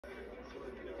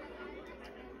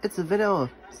It's a video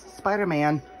of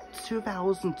Spider-Man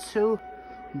 2002,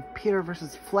 Peter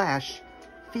versus Flash,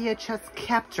 VHS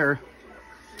capture.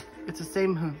 It's the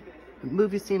same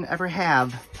movie scene ever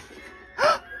have.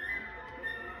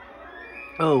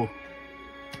 Oh.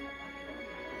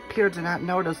 Peter did not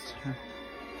notice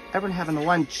everyone having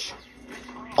lunch.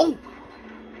 Oh!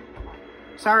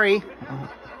 Sorry.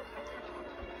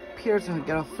 Peter's gonna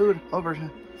get a food over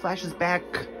Flash's back.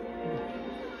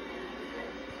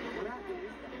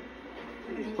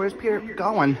 Where's Peter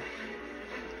going?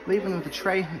 Leaving with a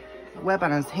tray web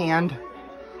on his hand.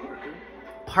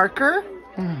 Parker?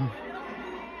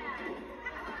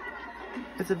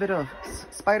 It's a video of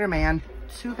Spider-Man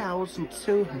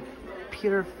 2002,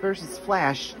 Peter versus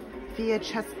Flash,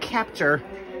 VHS capture.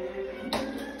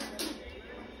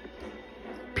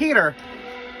 Peter!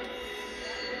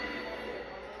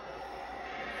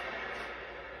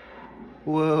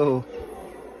 Whoa.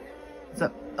 It's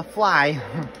a fly.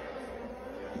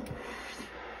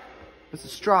 It's a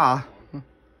straw.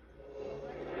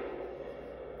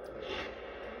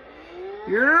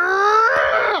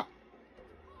 Yeah!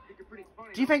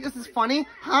 Do you think this is funny?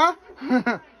 Huh?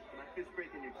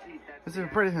 This is a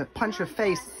pretty punch your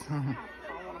face.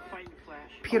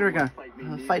 Peter gonna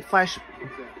fight Flash.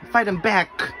 Fight him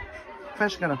back.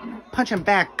 Flash gonna punch him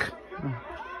back.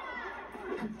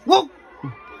 Whoa!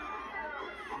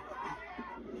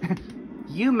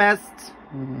 You missed.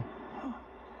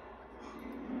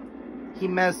 He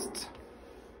missed.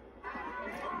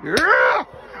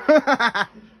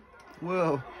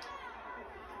 Whoa.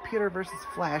 Peter versus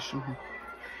Flash.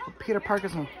 Peter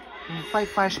Parker's gonna fight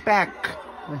Flash back.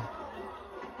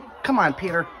 Come on,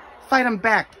 Peter. Fight him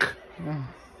back.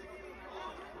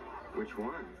 Which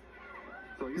one?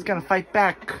 He's gonna fight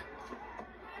back.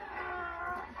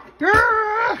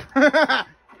 Yeah!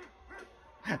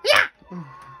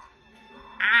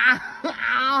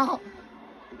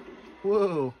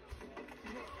 Whoa.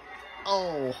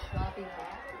 Oh.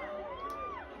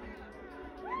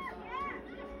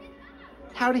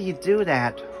 How do you do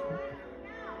that?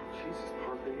 Jesus,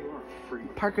 Parker, you are a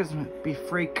freak. Parker's be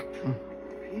freak.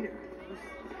 Peter.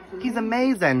 He's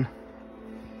amazing.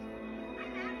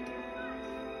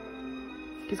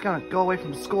 He's gonna go away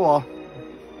from school.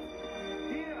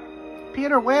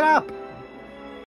 Peter, wait up!